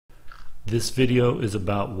This video is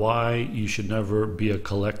about why you should never be a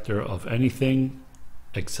collector of anything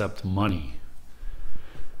except money.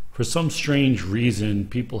 For some strange reason,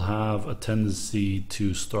 people have a tendency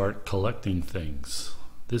to start collecting things.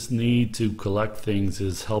 This need to collect things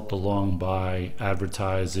is helped along by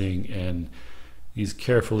advertising and these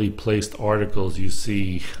carefully placed articles you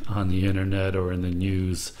see on the internet or in the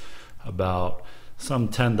news about some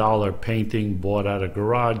 $10 painting bought at a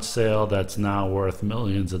garage sale that's now worth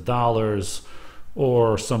millions of dollars,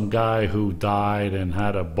 or some guy who died and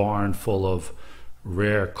had a barn full of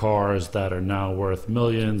rare cars that are now worth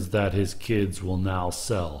millions that his kids will now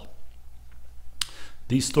sell.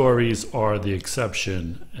 These stories are the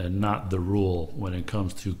exception and not the rule when it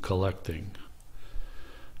comes to collecting.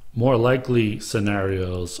 More likely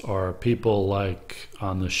scenarios are people like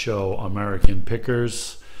on the show American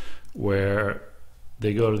Pickers, where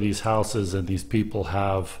they go to these houses and these people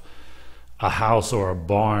have a house or a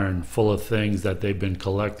barn full of things that they've been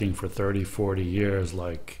collecting for 30, 40 years,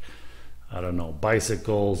 like, I don't know,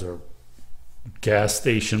 bicycles or gas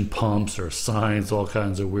station pumps or signs, all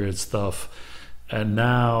kinds of weird stuff. And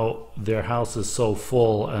now their house is so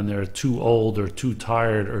full and they're too old or too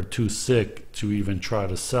tired or too sick to even try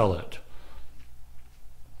to sell it.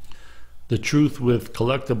 The truth with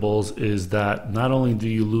collectibles is that not only do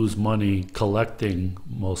you lose money collecting,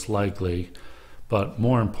 most likely, but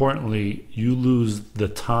more importantly, you lose the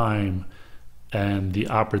time and the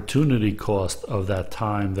opportunity cost of that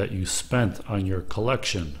time that you spent on your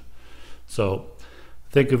collection. So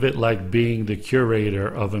think of it like being the curator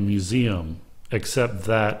of a museum, except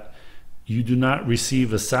that you do not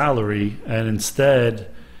receive a salary, and instead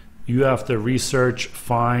you have to research,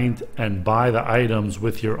 find, and buy the items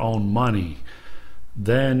with your own money.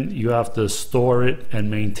 Then you have to store it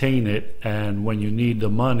and maintain it, and when you need the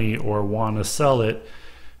money or want to sell it,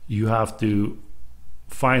 you have to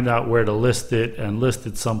find out where to list it and list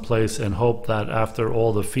it someplace and hope that after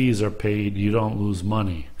all the fees are paid, you don't lose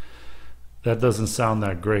money. That doesn't sound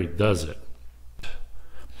that great, does it?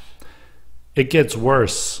 It gets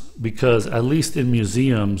worse because, at least in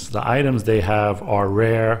museums, the items they have are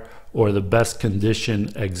rare or the best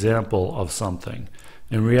condition example of something.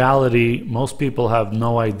 In reality, most people have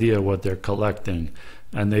no idea what they're collecting,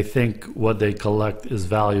 and they think what they collect is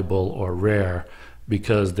valuable or rare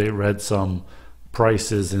because they read some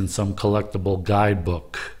prices in some collectible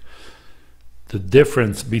guidebook. The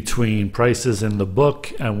difference between prices in the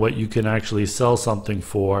book and what you can actually sell something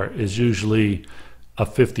for is usually a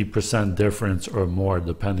 50% difference or more,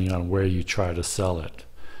 depending on where you try to sell it.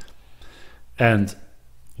 And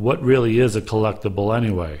what really is a collectible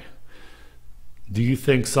anyway? Do you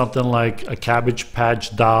think something like a Cabbage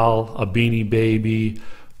Patch doll, a Beanie Baby,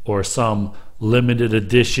 or some limited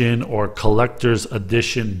edition or collector's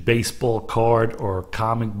edition baseball card or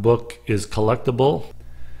comic book is collectible?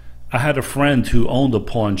 I had a friend who owned a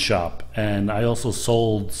pawn shop, and I also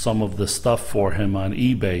sold some of the stuff for him on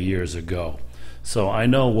eBay years ago. So I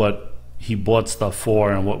know what he bought stuff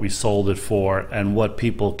for and what we sold it for and what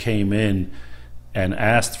people came in and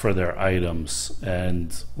asked for their items,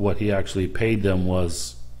 and what he actually paid them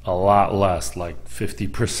was a lot less, like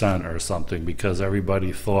 50% or something, because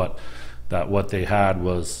everybody thought that what they had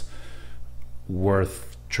was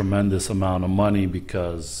worth tremendous amount of money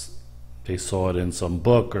because they saw it in some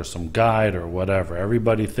book or some guide or whatever.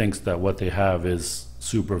 Everybody thinks that what they have is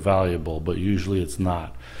super valuable, but usually it's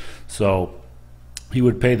not. So he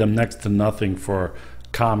would pay them next to nothing for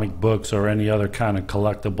comic books or any other kind of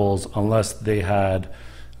collectibles unless they had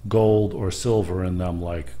gold or silver in them,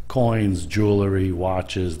 like coins, jewelry,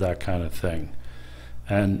 watches, that kind of thing.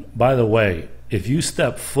 And by the way, if you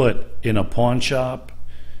step foot in a pawn shop,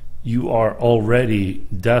 you are already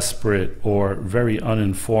desperate or very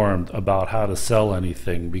uninformed about how to sell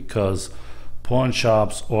anything, because pawn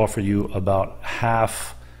shops offer you about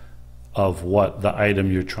half of what the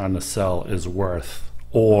item you're trying to sell is worth,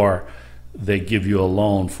 or they give you a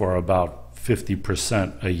loan for about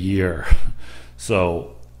 50% a year.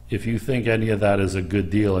 So if you think any of that is a good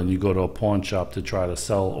deal and you go to a pawn shop to try to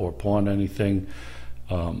sell or pawn anything,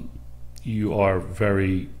 you are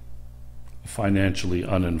very financially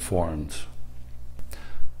uninformed.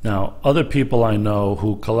 Now, other people I know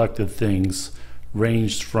who collected things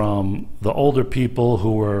ranged from the older people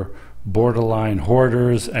who were borderline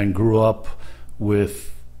hoarders and grew up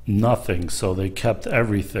with nothing, so they kept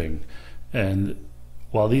everything. And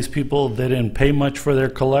while these people, they didn't pay much for their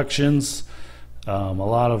collections, a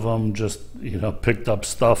lot of them just, picked up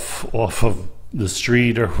stuff off of the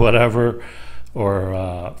street or whatever,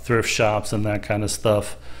 or thrift shops and that kind of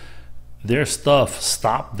stuff. Their stuff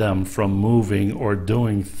stopped them from moving or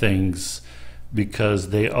doing things because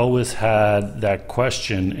they always had that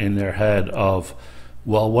question in their head of,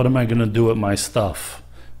 well, what am I going to do with my stuff?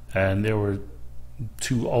 And they were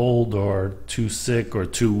too old or too sick or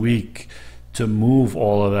too weak to move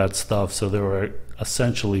all of that stuff, so they were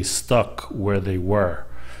essentially stuck where they were.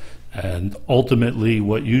 And ultimately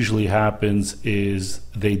what usually happens is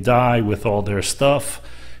they die with all their stuff,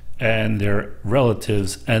 and their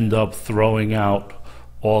relatives end up throwing out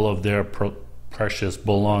all of their precious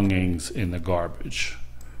belongings in the garbage.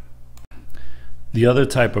 The other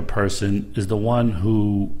type of person is the one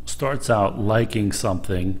who starts out liking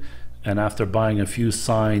something, and after buying a few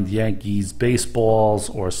signed Yankees baseballs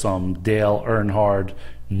or some Dale Earnhardt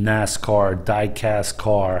NASCAR die-cast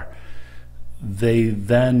car, they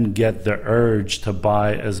then get the urge to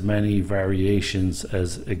buy as many variations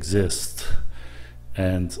as exist.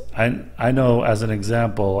 And I know, as an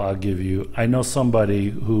example I'll give you, I know somebody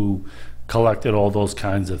who collected all those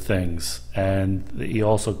kinds of things, and he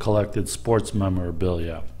also collected sports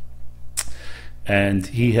memorabilia, and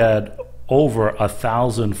he had over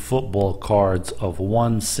 1,000 football cards of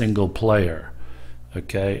one single player.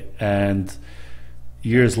 Okay, and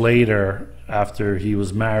years later, after he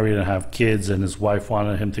was married and have kids and his wife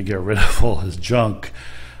wanted him to get rid of all his junk,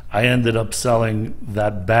 I ended up selling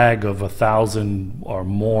that bag of 1,000 or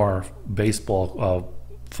more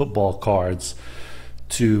football cards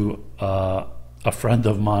to a friend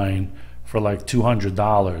of mine for like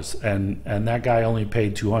 $200, and that guy only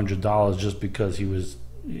paid $200 just because he was,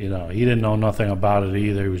 he didn't know nothing about it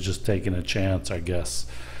either. He was just taking a chance, I guess.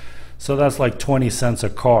 So that's like 20 cents a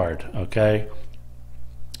card. Okay,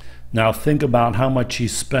 now think about how much he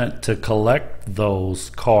spent to collect those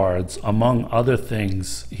cards, among other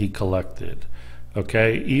things he collected.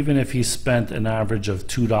 Okay, even if he spent an average of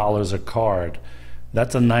 $2 a card,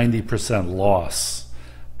 that's a 90% loss.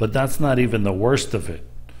 But that's not even the worst of it.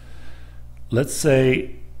 Let's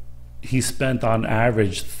say he spent on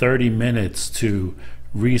average 30 minutes to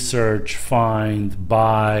research, find,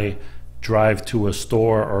 buy, drive to a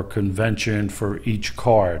store or convention for each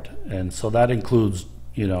card. And so that includes,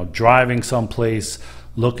 driving someplace,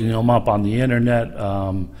 looking them up on the internet,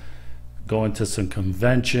 going to some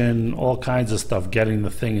convention, all kinds of stuff, getting the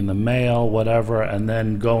thing in the mail, whatever, and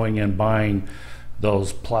then going and buying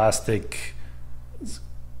those plastic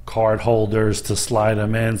card holders to slide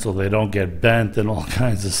them in so they don't get bent and all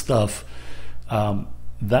kinds of stuff.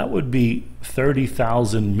 That would be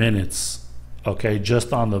 30,000 minutes, okay,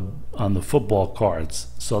 just on the football cards.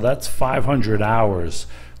 So that's 500 hours,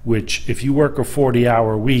 which if you work a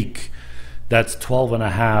 40-hour week, that's 12 and a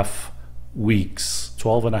half weeks,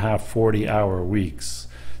 12 and a half 40-hour weeks.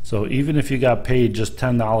 So even if you got paid just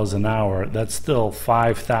 $10 an hour, that's still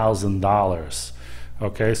 $5,000.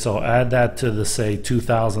 Okay, so add that to the, say,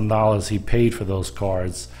 $2,000 he paid for those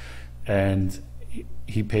cards, and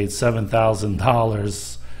he paid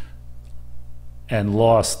 $7,000 and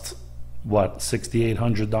lost, what,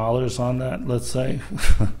 $6,800 on that, let's say?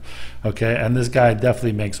 Okay, and this guy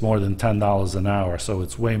definitely makes more than $10 an hour, so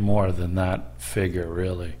it's way more than that figure,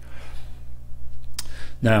 really.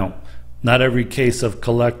 Now, not every case of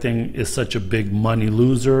collecting is such a big money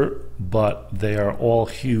loser, but they are all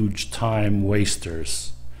huge time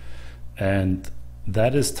wasters. And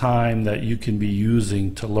that is time that you can be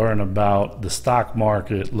using to learn about the stock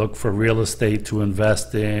market, look for real estate to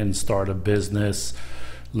invest in, start a business,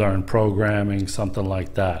 learn programming, something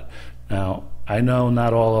like that. Now, I know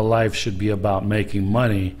not all of life should be about making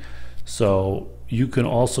money, so you can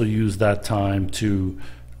also use that time to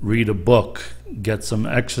read a book, get some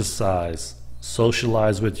exercise,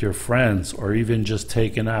 socialize with your friends, or even just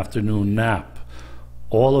take an afternoon nap.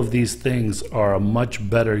 All of these things are a much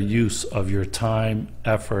better use of your time,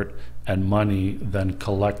 effort, and money than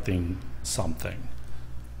collecting something.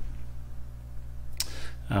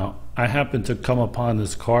 Now, I happened to come upon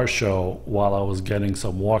this car show while I was getting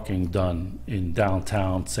some walking done in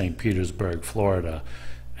downtown St. Petersburg, Florida,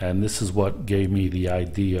 and this is what gave me the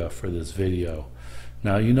idea for this video.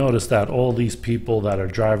 Now, you notice that all these people that are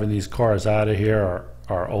driving these cars out of here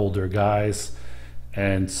are older guys,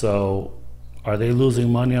 and so are they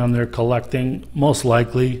losing money on their collecting? Most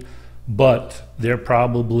likely, but they're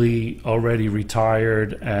probably already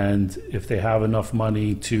retired, and if they have enough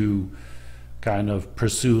money to kind of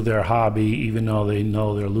pursue their hobby, even though they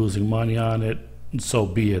know they're losing money on it, so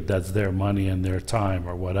be it. That's their money and their time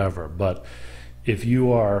or whatever. But if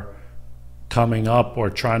you are coming up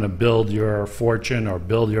or trying to build your fortune or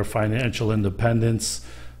build your financial independence,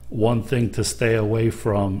 one thing to stay away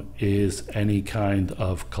from is any kind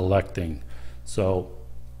of collecting. So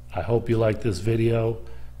I hope you like this video.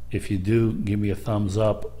 If you do, give me a thumbs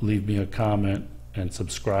up, leave me a comment, and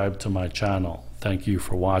subscribe to my channel. Thank you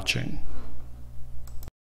for watching.